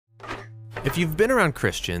If you've been around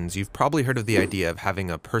Christians, you've probably heard of the idea of having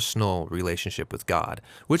a personal relationship with God,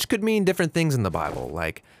 which could mean different things in the Bible,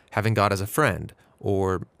 like having God as a friend,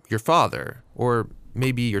 or your father, or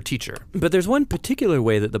maybe your teacher. But there's one particular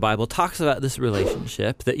way that the Bible talks about this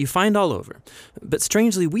relationship that you find all over. But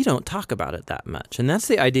strangely, we don't talk about it that much, and that's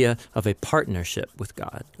the idea of a partnership with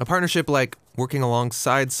God. A partnership like working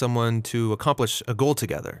alongside someone to accomplish a goal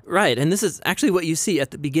together. Right, and this is actually what you see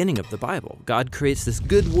at the beginning of the Bible. God creates this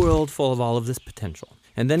good world full of all of this potential.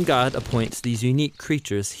 And then God appoints these unique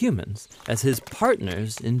creatures, humans, as his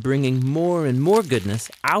partners in bringing more and more goodness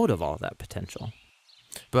out of all that potential.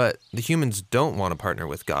 But the humans don't want to partner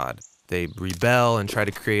with God. They rebel and try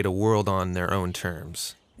to create a world on their own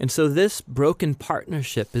terms. And so this broken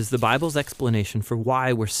partnership is the Bible's explanation for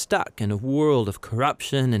why we're stuck in a world of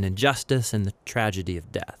corruption and injustice and the tragedy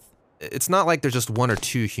of death. It's not like there's just one or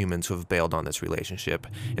two humans who have bailed on this relationship.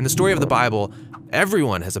 In the story of the Bible,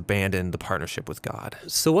 everyone has abandoned the partnership with God.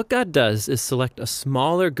 So what God does is select a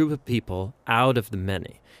smaller group of people out of the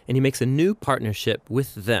many, and he makes a new partnership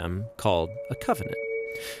with them called a covenant.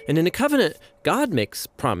 And in a covenant, God makes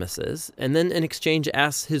promises, and then in exchange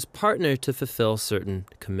asks his partner to fulfill certain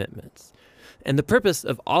commitments. And the purpose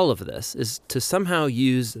of all of this is to somehow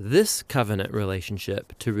use this covenant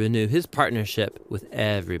relationship to renew his partnership with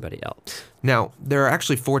everybody else. Now, there are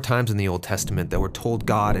actually 4 times in the Old Testament that we're told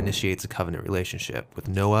God initiates a covenant relationship with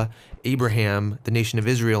Noah, Abraham, the nation of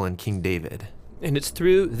Israel, and King David. And it's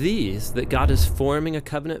through these that God is forming a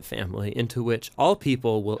covenant family into which all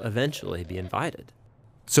people will eventually be invited.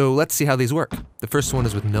 So let's see how these work. The first one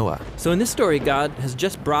is with Noah. So in this story, God has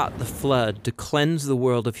just brought the flood to cleanse the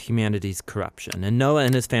world of humanity's corruption, and Noah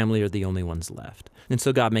and his family are the only ones left. And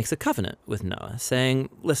so God makes a covenant with Noah,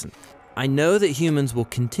 saying, listen, I know that humans will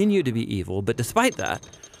continue to be evil, but despite that,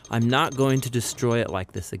 I'm not going to destroy it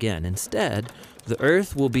like this again. Instead, the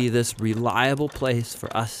earth will be this reliable place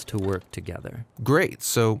for us to work together. Great.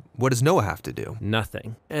 So what does Noah have to do?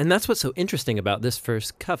 Nothing. And that's what's so interesting about this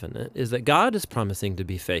first covenant, is that God is promising to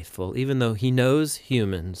be faithful, even though he knows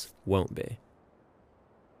humans won't be.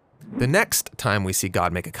 The next time we see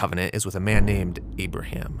God make a covenant is with a man named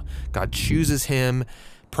Abraham. God chooses him,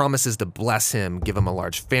 promises to bless him, give him a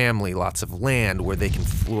large family, lots of land where they can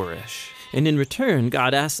flourish. And in return,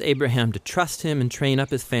 God asks Abraham to trust him and train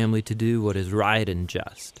up his family to do what is right and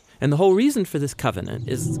just. And the whole reason for this covenant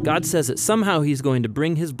is God says that somehow he's going to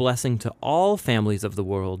bring his blessing to all families of the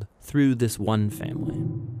world through this one family.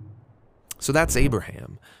 So that's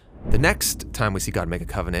Abraham. The next time we see God make a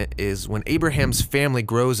covenant is when Abraham's family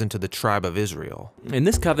grows into the tribe of Israel. And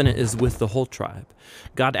this covenant is with the whole tribe.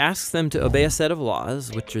 God asks them to obey a set of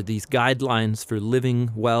laws, which are these guidelines for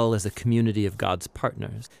living well as a community of God's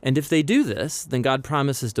partners. And if they do this, then God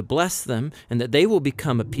promises to bless them and that they will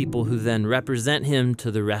become a people who then represent him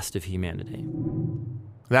to the rest of humanity.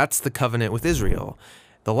 That's the covenant with Israel.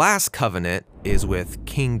 The last covenant is with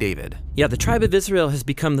King David. Yeah, the tribe of Israel has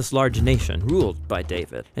become this large nation ruled by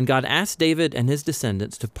David. And God asked David and his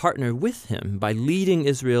descendants to partner with him by leading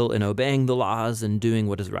Israel in obeying the laws and doing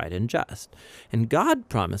what is right and just. And God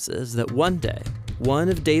promises that one day, one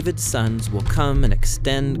of David's sons will come and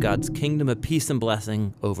extend God's kingdom of peace and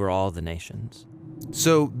blessing over all the nations.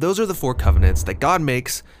 So those are the 4 covenants that God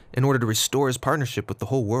makes in order to restore his partnership with the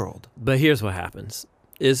whole world. But here's what happens.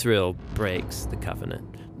 Israel breaks the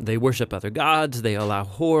covenant. They worship other gods, they allow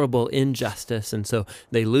horrible injustice, and so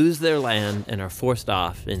they lose their land and are forced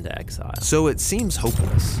off into exile. So it seems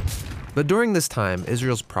hopeless. But during this time,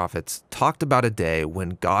 Israel's prophets talked about a day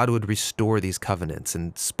when God would restore these covenants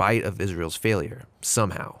in spite of Israel's failure,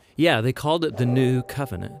 somehow. Yeah, they called it the New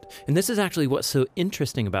Covenant. And this is actually what's so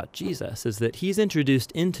interesting about Jesus, is that he's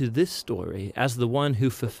introduced into this story as the one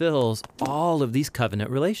who fulfills all of these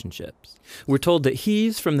covenant relationships. We're told that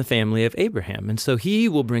he's from the family of Abraham, and so he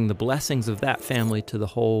will bring the blessings of that family to the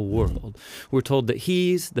whole world. We're told that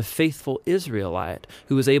he's the faithful Israelite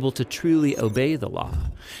who is able to truly obey the law.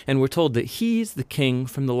 And we're told that he's the king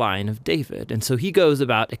from the line of David, and so he goes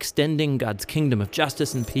about extending God's kingdom of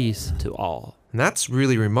justice and peace to all. And that's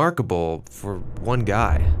really remarkable for one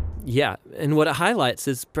guy. Yeah, and what it highlights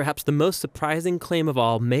is perhaps the most surprising claim of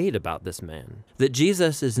all made about this man, that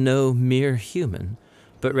Jesus is no mere human,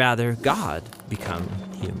 but rather God become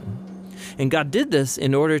human. And God did this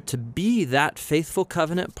in order to be that faithful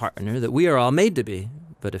covenant partner that we are all made to be,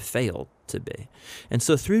 but have failed to be. And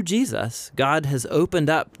so through Jesus, God has opened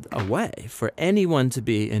up a way for anyone to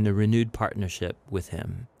be in a renewed partnership with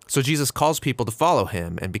him. So Jesus calls people to follow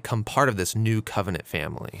him and become part of this new covenant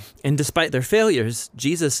family. And despite their failures,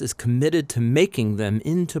 Jesus is committed to making them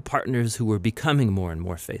into partners who are becoming more and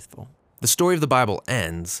more faithful. The story of the Bible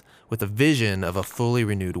ends with a vision of a fully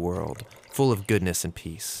renewed world, full of goodness and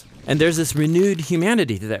peace. And there's this renewed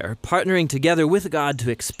humanity there, partnering together with God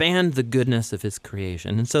to expand the goodness of his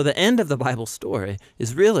creation. And so the end of the Bible story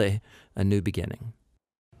is really a new beginning.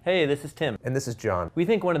 Hey, this is Tim. And this is John. We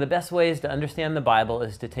think one of the best ways to understand the Bible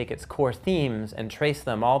is to take its core themes and trace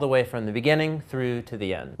them all the way from the beginning through to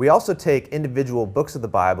the end. We also take individual books of the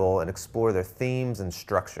Bible and explore their themes and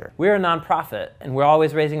structure. We're a nonprofit, and we're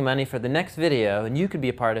always raising money for the next video, and you could be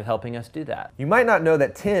a part of helping us do that. You might not know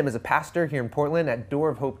that Tim is a pastor here in Portland at Door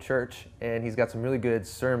of Hope Church, and he's got some really good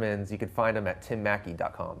sermons. You can find them at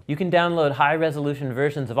timmackey.com. You can download high-resolution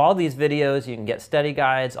versions of all these videos. You can get study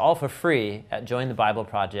guides, all for free at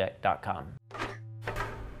jointhebibleproject.com.